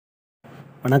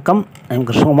Vanakkam, I am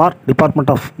Krishnakumar, Department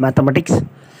of Mathematics.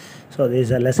 So this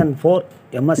is a lesson 4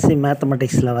 MSc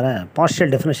Mathematics partial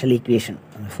differential equation.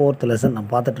 Fourth lesson நம்ம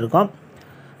பார்த்துட்டு இருக்கோம்.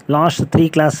 Last 3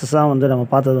 கிளாஸஸாக நம்ம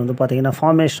பார்த்தது பார்த்தீங்கன்னா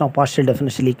formation of partial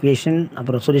differential equation,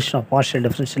 அப்புறம் solution of partial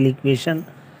differential equation,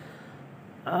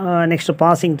 next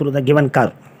passing through the given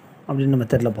curve அப்படின்னு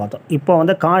மெத்தடில் பார்த்தோம்.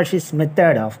 இப்போ கால்ஷிஸ்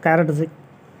method of characteristic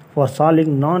for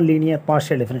solving நான் linear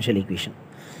partial differential equation.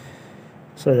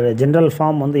 So the general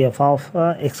form f of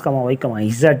x comma y comma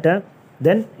z,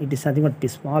 then it is nothing but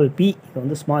small p,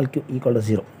 small q equal to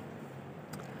 0.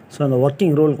 So the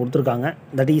working rule கொடுத்திருக்காங்க,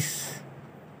 that is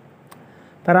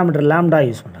parameter lambda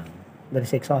use பண்ணுறாங்க. That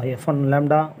is x of f1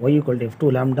 lambda, y equal to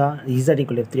f2 lambda, z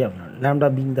equal to f3 lambda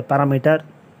being the parameter.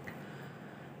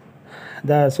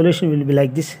 The solution will be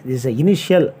like this. This is the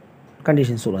initial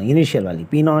condition, initial value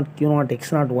p0, q0,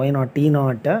 x0,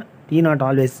 y0, t0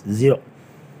 always 0.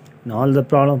 In all the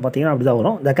problem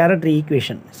the character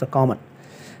equation is a common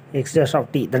x dash of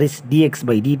t, that is dx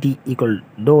by dt equal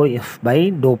dou f by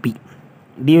dou p,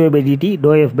 dy by dt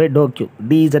dou f by dou q,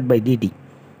 dz by dt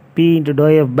p into dou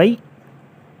f by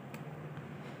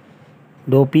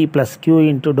dou p plus q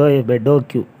into dou f by dou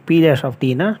q, p dash of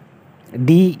t na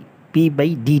dp by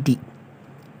dt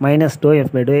minus dou f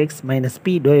by dou x minus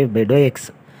p dou f by dou x,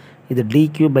 இது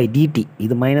dq by dt,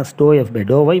 இது minus dou f by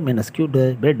dou y minus q dou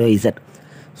f by dou z.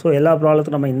 So எல்லா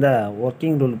ப்ராப்ளத்துக்கும் நம்ம இந்த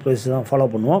working rule procedure தான் follow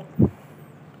பண்ணுவோம்.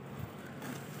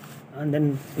 And then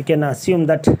we can assume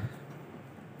that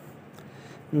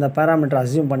இந்த parameter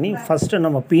assume பண்ணி first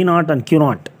நம்ம p0 and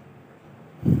q0.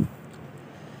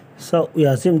 So we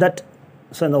assume that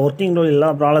இந்த working rule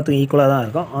எல்லா ப்ராப்ளத்துக்கும் ஈக்குவலாக தான்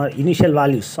இருக்கும். Initial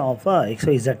values of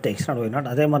xy z x0 y0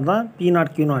 அதே மாதிரி தான் p0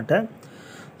 q0.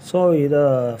 ஸோ இதை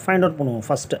ஃபைண்ட் அவுட் பண்ணுவோம்.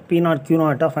 First p0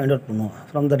 q0 find out பண்ணுவோம்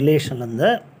ஃப்ரம் த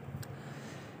ரிலேஷன்லேருந்து.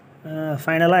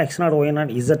 ஃபைனலாக x0 y0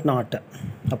 z0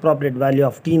 appropriate value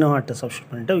of t0 substitute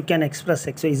பண்ணிட்டு we can express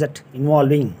x y z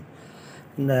involving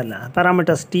இந்த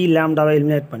parameters t lambdaவை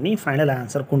eliminate பண்ணி ஃபைனல்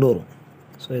ஆன்சர் கொண்டு வரும்.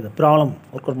 So இது ப்ராப்ளம்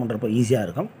ஒர்க் அவுட் பண்ணுறப்போ ஈஸியாக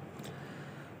இருக்கும்.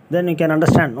 தென் யூ கேன்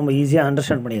அண்டர்ஸ்டாண்ட், நம்ம ஈஸியாக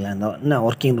அண்டர்ஸ்டாண்ட் பண்ணிக்கலாம் இந்த என்ன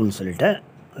ஒர்க்கிங் ரூல் சொல்லிட்டு.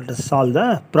 Let us solve the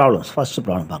problems. First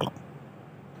problem பார்க்கலாம்.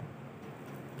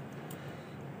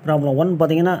 ப்ராப்ளம் 1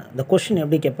 பார்த்தீங்கன்னா இந்த கொஷின்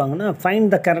எப்படி கேட்பாங்கன்னா,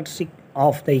 find the characteristic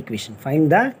of the equation, find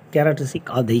the characteristic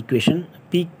of the equation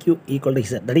pq equal to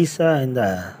z, that is in the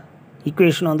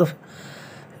equation on the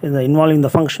involving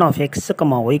the function of x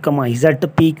comma y comma z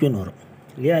pq னு வரும்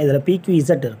இல்லையா. இதில் pq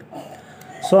z இருக்கு.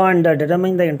 So and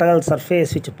determine the integral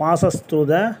surface which passes through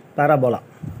the parabola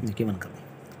given curve.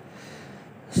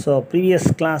 So previous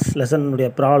class லெசனுடைய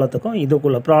ப்ராப்ளத்துக்கும்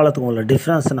இதுக்குள்ள ப்ராப்ளத்துக்கும் உள்ள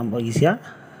difference நம்ம ஈஸியாக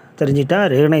தெரிஞ்சிட்டா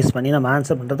recognise பண்ணி நம்ம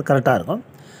ஆன்சர் பண்ணுறது கரெக்டாக இருக்கும்.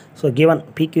 So given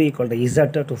pq equal to z,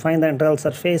 to find the integral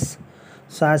surface,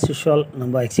 so as usual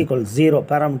நம்ம x equal 0,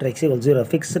 parameter x equal 0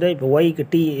 fixed. இப்போ y க்கு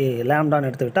t lambdaன்னு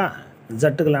எடுத்துக்கிட்டால்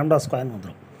z க்கு lambda ஸ்கொயர்னு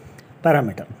வந்துடும்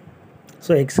parameter.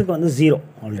 So xக்கு 0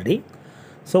 already.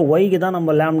 ஸோ yக்கு தான்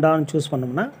நம்ம lambdaன்னு சூஸ்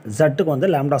பண்ணோம்னா z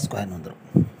க்கு lambda ஸ்கொயர்னு வந்துடும்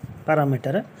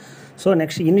parameter. ஸோ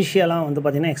நெக்ஸ்ட் இனிஷியலாக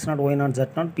பார்த்தீங்கன்னா x0 y0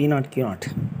 z0 p0 q0.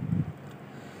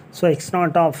 So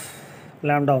x0 of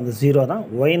lambda 0 தான்,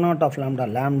 y0 of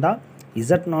lambda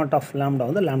z0 of lambda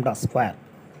lambda square.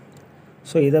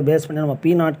 So இதை பேஸ் பண்ணி நம்ம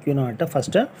p0 q0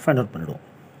 first find out பண்ணிடுவோம்.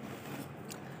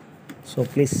 So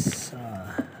please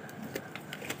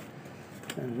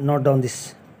note down this.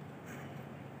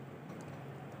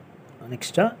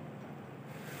 Next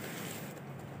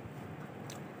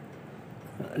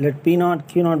let p0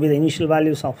 q0 be the initial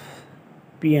values of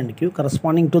p and q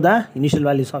corresponding to the initial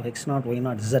values of x0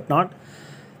 y0 z0.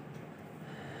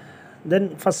 then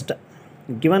first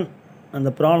given அந்த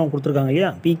problem கொடுத்துருக்காங்க இல்லையா,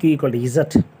 pq equal to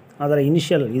z, அதில்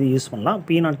initial இது use பண்ணலாம்.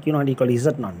 p0 q0 equal to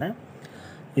z0.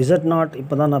 z0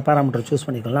 இப்போ தான் நான் parameter choose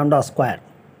பண்ணியிருக்கேன் lambda square.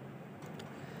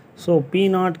 So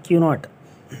p0 q0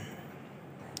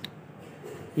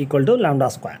 equal to lambda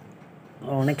square.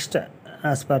 Next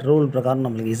as per rule பிரகாரம்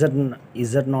நம்மளுக்கு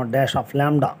z0 dash of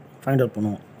lambda find out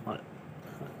பண்ணுவோம்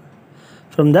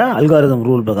ஃப்ரம் த அல்காரிதம்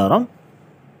ரூல் பிரகாரம்.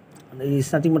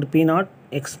 Is nothing but p0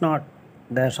 x0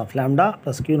 dash of lambda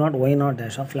plus q0 y0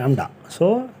 dash of lambda. So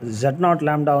z0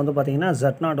 lambda பார்த்தீங்கன்னா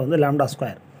z0 lambda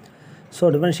square. So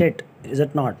differentiate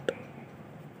z0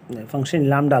 function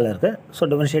லாம்டாவில் இருக்குது. So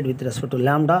differentiate with respect to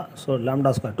lambda. So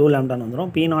lambda square 2 lambdaன்னு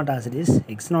வந்துடும். p0 as it is,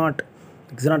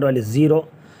 x0 value 0.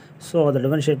 So அதை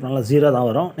differentiate பண்ணாலும் 0 தான்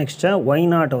வரும். Next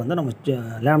y0 நம்ம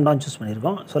லாம்டான்னு choose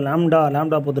பண்ணியிருக்கோம். So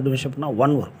lambda பொறுத்து டிஃபரன்ஷியேட் பண்ணால்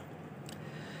 1 வரும்.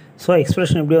 ஸோ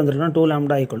எக்ஸ்பிரஷன் எப்படி வந்துருக்குன்னா 2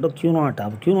 lambda equal to q0.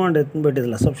 அப்போ q0 எடுத்துன்னு போய்ட்டு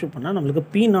இதில் சப்ஸ்டியூட் பண்ணால் நம்மளுக்கு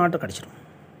p0 கிடச்சிடும்.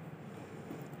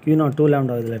 q0 2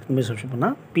 lambda இதில் எடுத்துன்னு போய் சப்ஸ்டியூட்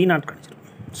பண்ணால் p0 கிடச்சிடும்.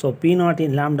 So p0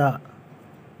 in lambda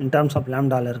in terms of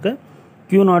lambda இருக்குது,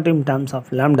 q0 in terms of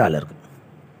lambda இருக்குது.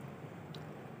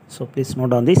 So please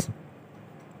note on this.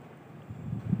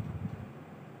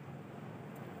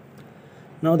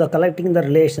 Now the collecting the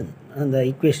relation and the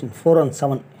equation 4 and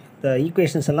 7. The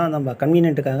equations எல்லாம் நம்ம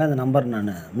கன்வீனியன்ட்டுக்காக அந்த number நான்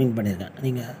மீன் பண்ணியிருக்கேன்.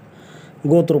 நீங்கள்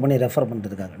go through பண்ணி refer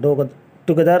பண்ணுறதுக்காக.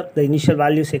 Together the initial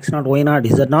values x0, y0,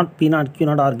 z0, p0,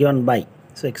 q0 are given by.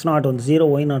 So x0 வந்து 0,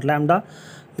 y0 lambda.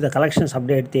 இந்த கலெக்ஷன்ஸ்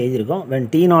அப்படியே எடுத்து எழுதியிருக்கோம். when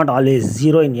t0 always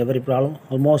 0 in every problem,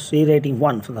 almost rewriting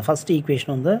 1. So the first equation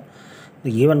வந்து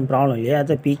the given problem இல்லையா,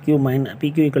 அது pq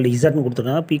equal to z னு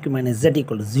கொடுத்துருக்காங்க. pq minus z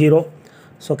equal to 0.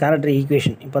 So character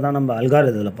equation இப்போ தான் நம்ம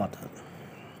அல்காரிதத்தில் பார்த்தோம்.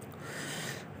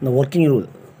 இந்த ஒர்க்கிங் ரூல்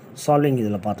சால்விங்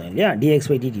இதில் பார்த்தோம் இல்லையா, dx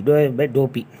by dt dou f by dou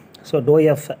p. So dou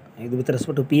f இது வித்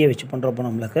ரெஸ்பெக்ட் டு பிஏ வச்சு பண்ணுறப்போ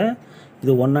நம்மளுக்கு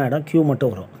இது 1 ஆகிடும், q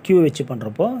மட்டும் வரும். q வச்சு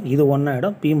பண்ணுறப்போ இது 1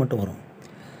 ஆகிடும், p மட்டும் வரும்.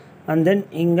 அண்ட் தென்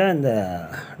இங்கே இந்த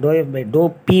dou f by dou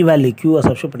p value q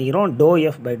substitute பண்ணிக்கிறோம், dou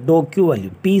f by dou q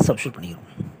value p substitute பண்ணிக்கிறோம்.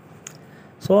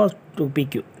 So to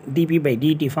pq dp by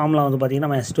dt formula வந்து பார்த்திங்கன்னா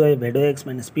minus dou f by dou x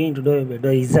minus p into dou f by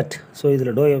dou z. So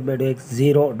இதில் dou f by dou x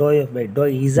 0, dou f by dou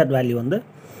z value வந்து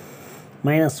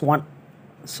 -1.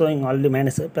 So இங்கே already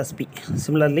minus plus B.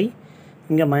 Similarly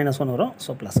இங்கே -1 வரும், so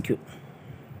plus q.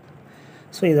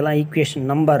 So இதெல்லாம் equation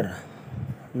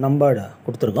numbered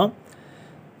கொடுத்துருக்கோம்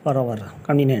for our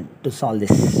convenient to solve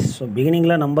this. So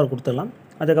பிகினிங்கில் number கொடுத்துடலாம்,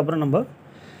 அதுக்கப்புறம் நம்ம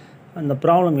அந்த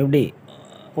ப்ராப்ளம் எப்படி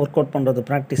ஒர்க் அவுட் பண்ணுறது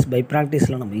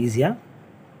ப்ராக்டிஸில் நம்ம ஈஸியாக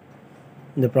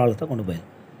இந்த ப்ராப்ளத்தை கொண்டு போயிடும்.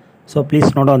 So please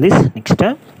note on this. Next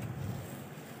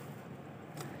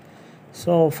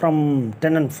so from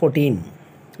 10 and 14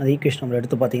 அந்த ஈக்குவேஷன் நம்ம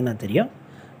எடுத்து பார்த்தீங்கன்னா தெரியும்,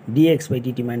 dx by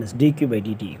dt minus dq by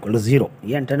dt equal to 0.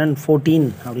 ஏன் 10 and 14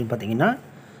 அப்படின்னு பார்த்தீங்கன்னா,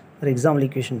 for example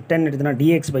equation 10 எடுத்துனா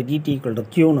dx by dt equal to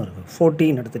q-னு இருக்குது.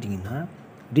 14 எடுத்துட்டிங்கன்னா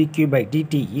dq by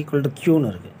dt equal to q-னு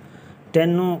இருக்குது.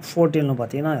 10ம் 14னு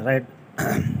பார்த்தீங்கன்னா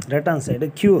ரைட் ஹேண்ட் சைடு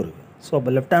q இருக்குது. ஸோ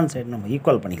அப்போ லெஃப்ட் ஹேண்ட் சைடு நம்ம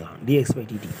ஈக்குவல் பண்ணிக்கலாம், dx by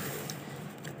dt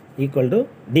equal to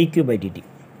dq by dt.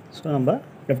 So நம்ம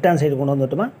left hand side கொண்டு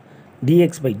வந்துட்டோமா,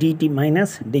 dx by dt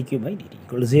minus dq by dt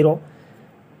equal to 0.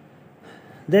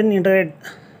 Then integrate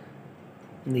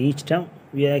in the each term,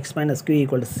 we have x minus q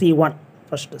equal to c1.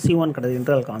 First c1 கிடையாது,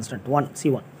 integral constant 1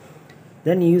 c1.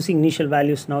 Then using initial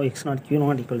values now x0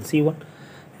 q0 equal to c1.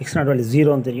 x0 value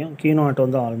 0 தெரியும், q0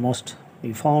 வந்து almost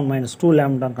we found minus 2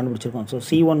 lambda கண்டுபிடிச்சிருக்கோம். So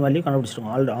c1 value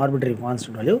கண்டுபிடிச்சிருக்கோம், arbitrary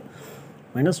constant value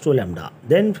minus 2 lambda.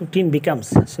 Then 15 becomes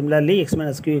similarly x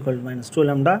minus q equal to minus 2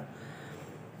 lambda,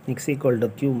 x equal to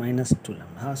q minus 2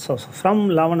 lambda. So from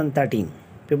 11 and 13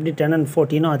 இப்போ எப்படி 10 and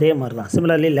 14 அதே மாதிரி தான்.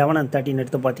 Similarly 11 and 13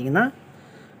 எடுத்து பார்த்தீங்கன்னா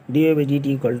dy by dt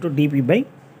equal to dp by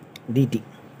dt.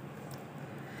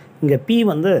 இங்கே p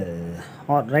வந்து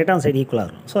right hand side ஈக்குவலாக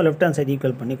இருக்கும், so left hand side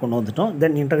equal பண்ணி கொண்டு வந்துட்டோம்.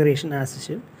 தென் integration as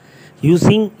usual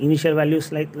using initial values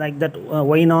like that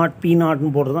y0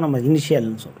 p0னு போடுறது நம்ம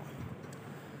இனிஷியல்னு சொல்கிறோம்.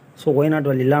 So y0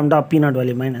 value lambda, p0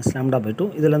 value minus lambda by 2.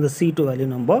 இதில் வந்து c2 வேல்யூ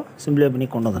நம்ம சிம்பிளை பண்ணி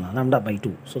கொண்டு வந்துடலாம், lambda by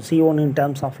 2. So c1 in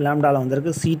terms of லேம்டாவில்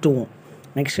வந்திருக்கு, c2வும்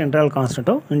next interval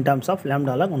கான்ஸ்டன்ட்டும் in terms of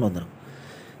லேம்டாவில் கொண்டு வந்துடும்.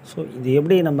 ஸோ இது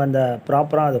எப்படி நம்ம அந்த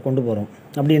ப்ராப்பராக அதை கொண்டு போகிறோம்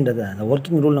அப்படின்றத அந்த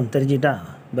ஒர்க்கிங் ரூல் நம்ம தெரிஞ்சுட்டா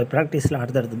ப்ராக்டிஸில்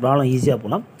அடுத்தடுத்து ப்ராப்ளம் ஈஸியாக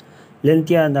போகலாம்.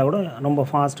 லென்த்தியாக இருந்தால் கூட ரொம்ப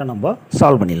ஃபாஸ்ட்டாக நம்ம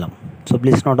சால்வ் பண்ணிடலாம். So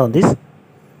please note on this.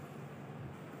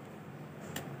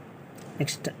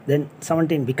 Next, then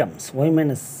 17 becomes y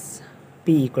minus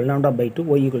p equal lambda by 2,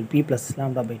 y equal p plus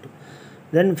lambda by 2.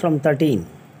 Then from 13,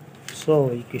 so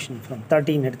equation from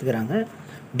 13 எடுத்துக்கிறாங்க,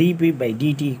 dp by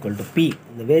dt equal to p.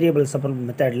 இந்த variable separable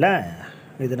மெத்தடில்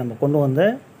இது நம்ம கொண்டு வந்து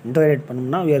integrate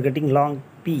பண்ணோம்னா we are getting log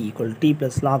p equal to t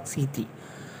plus log c3.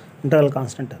 Interval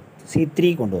constant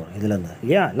c3 கொண்டு வரும் இதிலேருந்து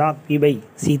இல்லையா, log p by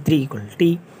c3 equal to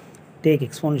t. Take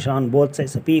exponential on both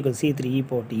sides, so p equal c3 e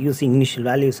power t using initial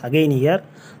values again here.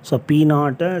 So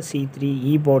p0 c3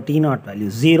 e power t0 value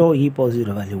 0, e power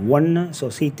 0 value 1. So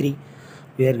c3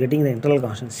 we are getting the internal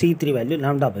constant c3 value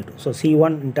lambda by 2. So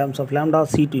c1 in terms of lambda,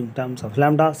 c2 in terms of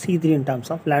lambda, c3 in terms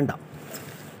of lambda.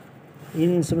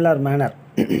 In similar manner,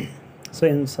 so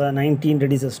in 19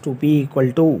 reduces to p equal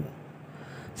to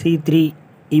c3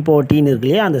 e power t இருக்கு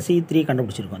இல்லையா, அந்த c3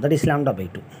 கண்டுபிடிச்சிருக்கோம், that is lambda by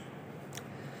 2.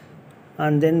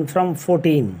 And then from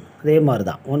 14 அதே மாதிரி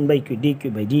தான் 1 by q dq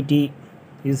by dt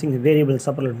using the variable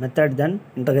separable method. Then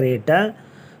integrate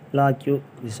log q,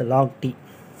 this is log t,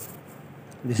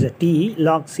 this is a t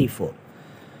log c4.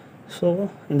 So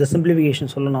in the simplification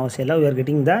சொல்லணும் அவசியம் இல்லை, we are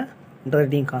getting the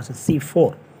integrating constant c4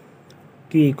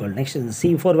 q equal. Next is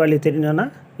c4 value தெரிஞ்சோன்னா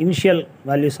initial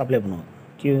values apply பண்ணுவோம்,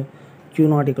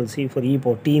 q0 equal c4 e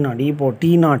power t0, e power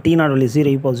t0 value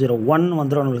 0, e power 0 1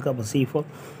 வந்துடும் நம்மளுக்கு. அப்போ c4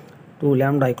 2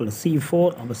 lambda equal to c4.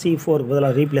 அப்போ c4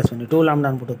 பதிலாக replace பண்ணி 2 lambda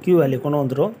போட்டு q value கொண்டு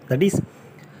வந்துடும். That is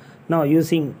now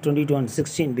using 22 and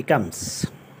 16 becomes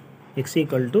x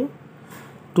equal to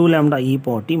 2 lambda e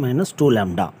power t minus 2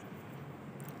 lambda.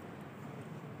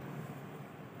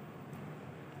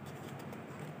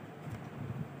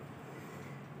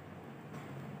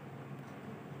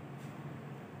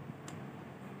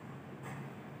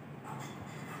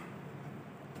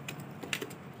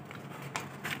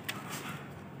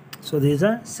 So this is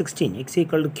a 16, x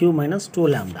equal to q minus 2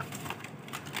 lambda.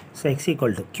 So x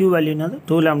equal to q value another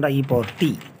 2 lambda e power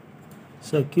t.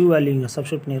 So q value in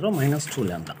substitute paniro minus 2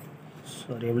 lambda.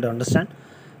 So are you able to understand?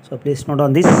 So please note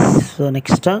on this. So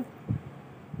next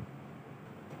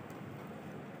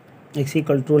x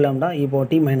equal to 2 lambda e power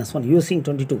t minus 1 using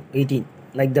 22, 18.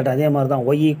 Like that அதே மாதிரி தான்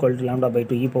y equal to lambda by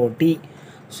 2 e power t.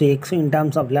 So x in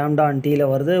terms of lambda and t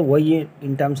வருது, y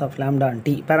in terms of lambda and t,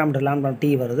 parameter lambda and t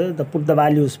வருது. Put the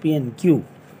values p and q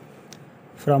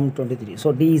from 23. So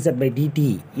dz by dt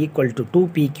equal to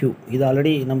 2pq. இது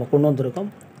already நம்ம கொண்டு வந்திருக்கோம்.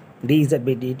 dz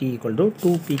by dt equal to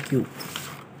 2pq.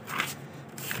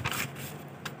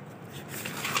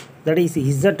 That is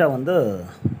z வந்து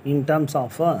in terms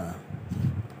of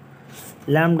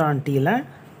lambda and t ல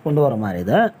கொண்டு வர மாதிரி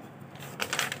இது.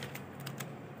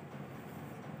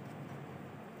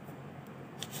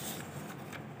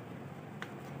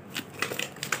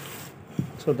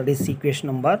 So that is equation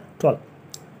number 12.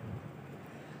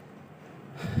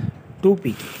 2p.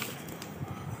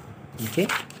 Okay.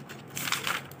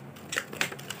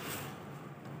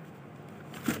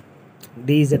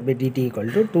 dz by dt equal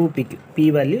to 2pq.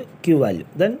 P value, q value.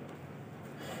 Then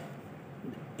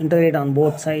integrate on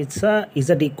both sides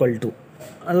z equal to.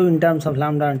 In terms of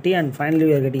lambda and t, and finally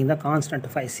we are getting the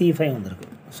constant c5 வந்திருக்கு.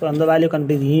 So அந்த value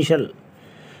கண்டுபிடிச்சு initial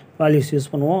values use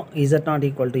பண்ணுவோம். z0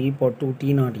 equal to e power 2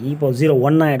 t0 e power 0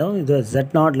 1 ஆகிடும். இது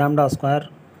z0 lambda square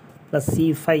plus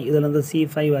c5. இதில் வந்து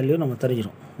c5 value நம்ம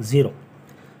தெரிஞ்சிடும் 0.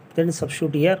 Then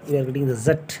substitute here we are getting the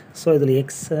z. So இதில் x,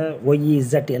 y,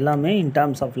 z எல்லாமே in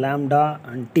terms of lambda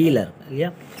and t ல இருக்கு இல்லையா?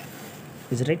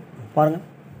 Is right? பாருங்கள்.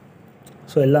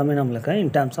 So எல்லாமே நம்மளுக்கு in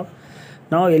terms of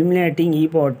now eliminating e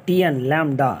power t and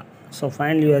lambda. So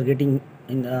finally we are getting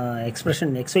in expression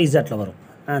x, y, z ல வரும்.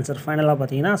 Answer finally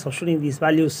பார்த்தீங்கன்னா substituting these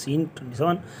values in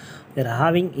 27 we are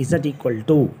having z equal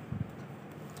to.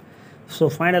 So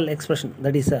final expression,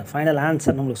 that is a final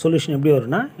answer. நம்மளுக்கு solution எப்படி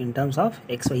வரும்னா in terms of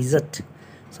x, y, z.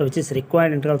 So which is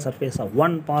required integral surface of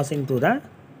 1 passing through the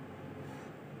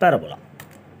parabola.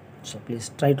 So please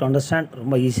try to understand.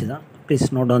 ரொம்ப easy தான். Please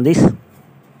note on this.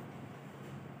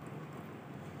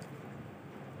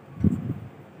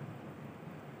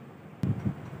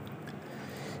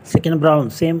 Second problem,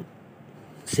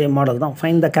 same model தான்.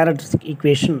 Find the characteristic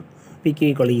equation pq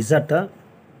equal to z.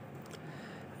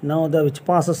 Now which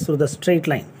passes through the straight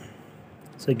line.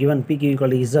 So given pq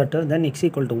equal to z, then x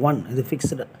equal to 1 இது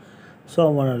fixed. So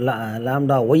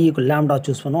lambda y equal lambda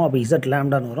choose பண்ணுவோம். அப்போ z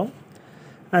lambda வரும்.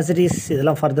 As it is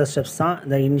இதெல்லாம் further steps தான்.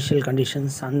 The initial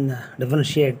conditions and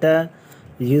differentiator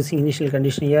using initial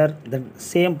condition here. Then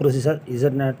same procedure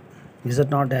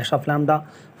z0 dash of lambda.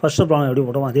 First problem எப்படி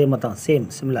போட்டோம் அதே மாதிரி தான், same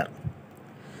similar.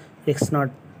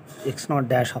 x0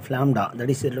 dash of lambda, that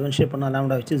is differentiate பண்ண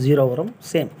lambda வச்சு 0 வரும்.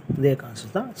 சேம் இதே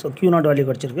கான்செப்ட் தான். ஸோ q0 வேல்யூ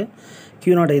கிடச்சிருக்கு.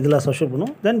 q0 இதில் சப்ஸ்டிட்யூட்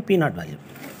பண்ணுவோம். தென் p0 value.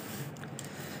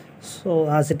 So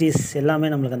as it is எல்லாமே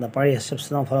நம்மளுக்கு அந்த பழைய ஸ்டெப்ஸ்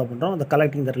தான் ஃபாலோ பண்ணுறோம். அந்த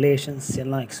கலெக்டிங் த ரிலேஷன்ஸ்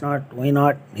எல்லாம் x0,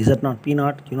 y0, z0,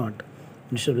 p0, q0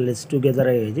 இன்ஸ்டூஸ்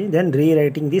together எழுதி தென்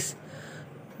ரீரைட்டிங் திஸ்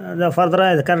ஃபர்தராக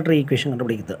இந்த character equation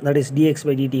கண்டுபிடிக்குது. That is dx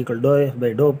by dt equal dou f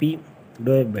by dou p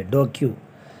dou f by dou q.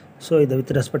 So இதை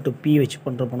with respect to p வச்சு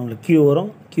பண்ணுறப்போ நம்மளுக்கு q வரும்,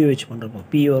 q வச்சு பண்ணுறப்போ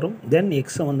p வரும். தென் x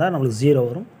வந்தால் நம்மளுக்கு 0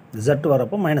 வரும், z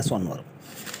வரப்போ -1 வரும்.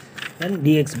 தென்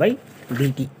dx by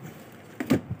dt,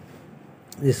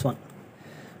 this one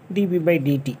dp by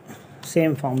dt,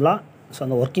 same formula. So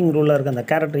அந்த ஒர்க்கிங் ரூலில் இருக்க அந்த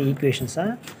கேரக்டர் ஈக்குவேஷன்ஸை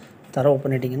தரவு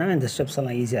பண்ணிட்டீங்கன்னா இந்த ஸ்டெப்ஸ்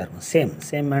எல்லாம் ஈஸியாக இருக்கும்.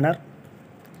 Same manor.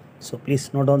 So please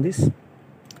note on this.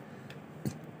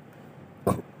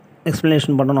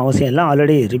 Explanation பண்ணணும் அவசியம் இல்லை,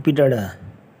 ஆல்ரெடி ரிப்பீட்டட்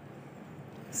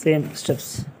சேம் ஸ்டெப்ஸ்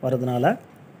வரதுனால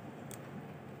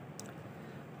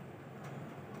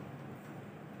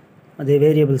அதே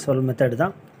வேரியபிள் சால்வ் மெத்தட்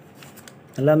தான்.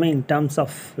 எல்லாமே இன் டேர்ம்ஸ்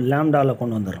ஆஃப் லேம்டாவில்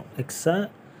கொண்டு வந்துடும். எக்ஸை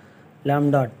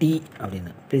லேம்டா டி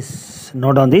அப்படின்னு. Please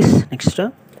note on this. Next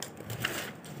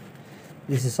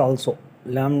this is also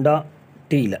lambda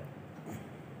டீயில்,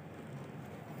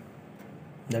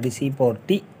 that is e power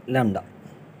t lambda.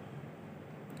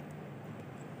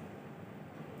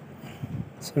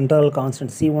 So internal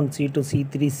constant C1, C2,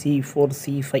 C3, C4,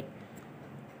 C5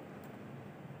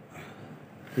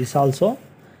 is also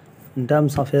in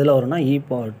terms of எதில் வரும்னா e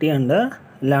power t and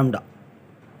lambda.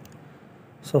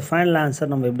 So final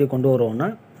answer நம்ம எப்படி கொண்டு வருவோம்னா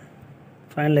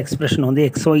final expression வந்து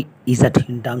xy z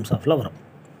in terms ofல வரும்.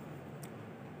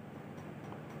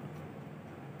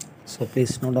 So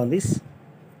please note on this.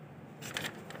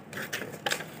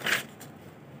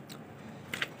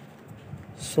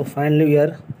 So finally we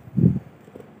are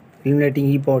eliminating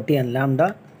e power t and lambda,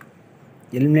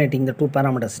 eliminating the two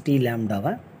parameters t lambda.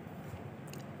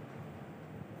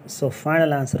 So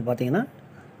final answer பார்த்தீங்கன்னா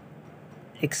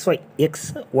x,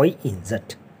 y in z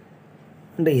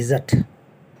and z.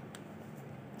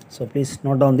 So please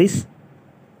note down this.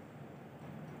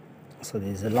 So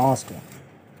this is the last one.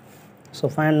 So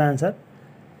final answer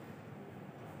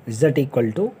z equal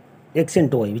to x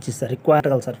into y, which is the required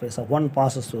vertical surface of 1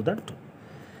 passes through that.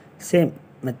 Same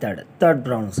method, third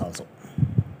problem is also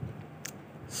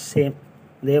same.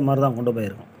 இதே மாதிரி தான் கொண்டு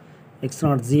போயிருக்கோம். x0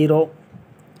 0,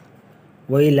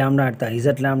 y lambda at the z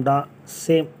lambda,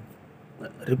 same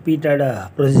repeated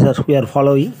procedure we are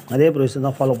following. அதே procedure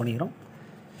தான் follow பண்ணிக்கிறோம்.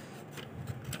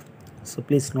 So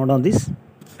please note down this.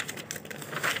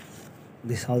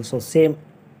 This also same.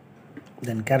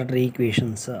 Then character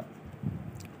equations.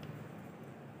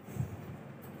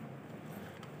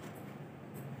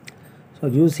 So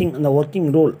using the working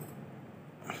rule,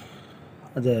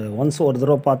 அது once ஒரு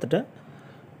தடவை பார்த்துட்டு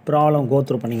problem go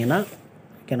through பண்ணிங்கன்னா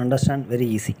you can understand very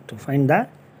easy to find the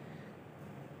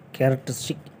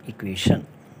characteristic equation.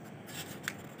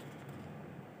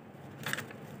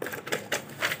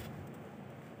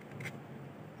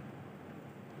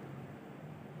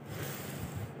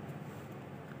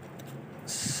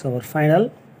 So our final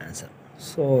answer.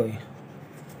 So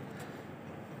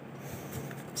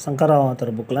Sankara author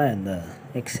bookல இந்த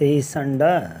exercise and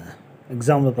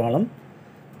example problem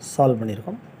solve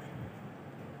பண்ணியிருக்கோம்.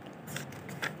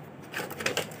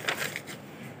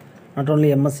 Not only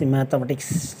MSc Mathematics,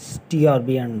 TRB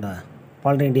and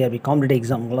Polytechnic DRB competitive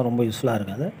examக்குலாம் ரொம்ப யூஸ்ஃபுல்லாக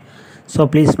இருக்காது. So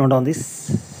please note on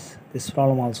this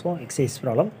problem also, exercise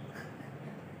problem.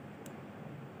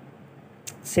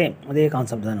 Same அதே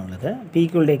concept தான் உங்களுக்கு. p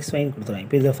equal to x y கொடுத்துருவேன்.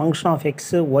 இப்போ இது ஃபங்க்ஷன் ஆஃப்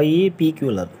எக்ஸ் ஒய்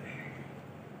pqல இருக்கு,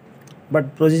 but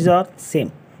procedure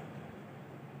same,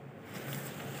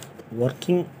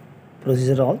 working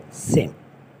procedure all same.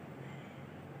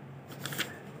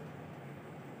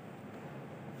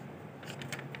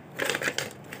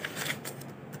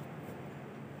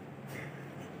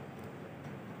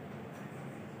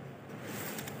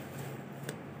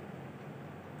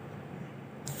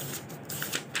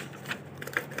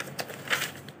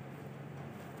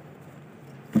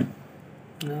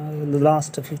 The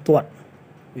last fifth one,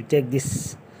 you take this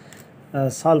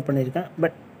solve பண்ணியிருக்கேன்,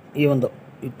 but even though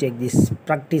you take this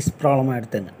practice problem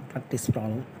எடுத்துங்க. Practice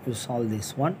problem, you solve this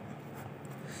one.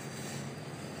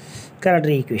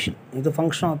 Character equation, இது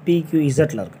function of p q z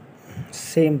ல இருக்கு.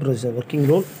 Same procedure, working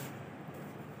rule.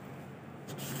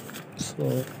 So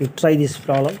you try this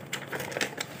problem,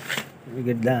 you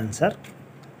get the answer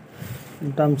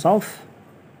in terms of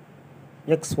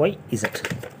x, y, z.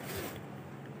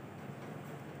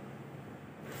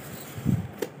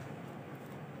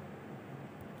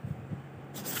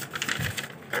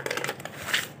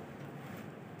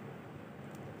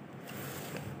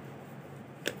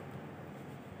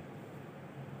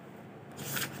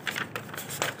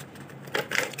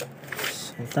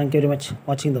 Thank you very much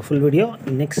watching the full video.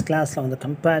 Next class on the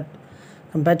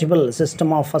compatible system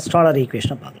of first order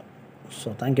equation. So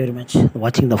thank you very much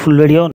watching the full video.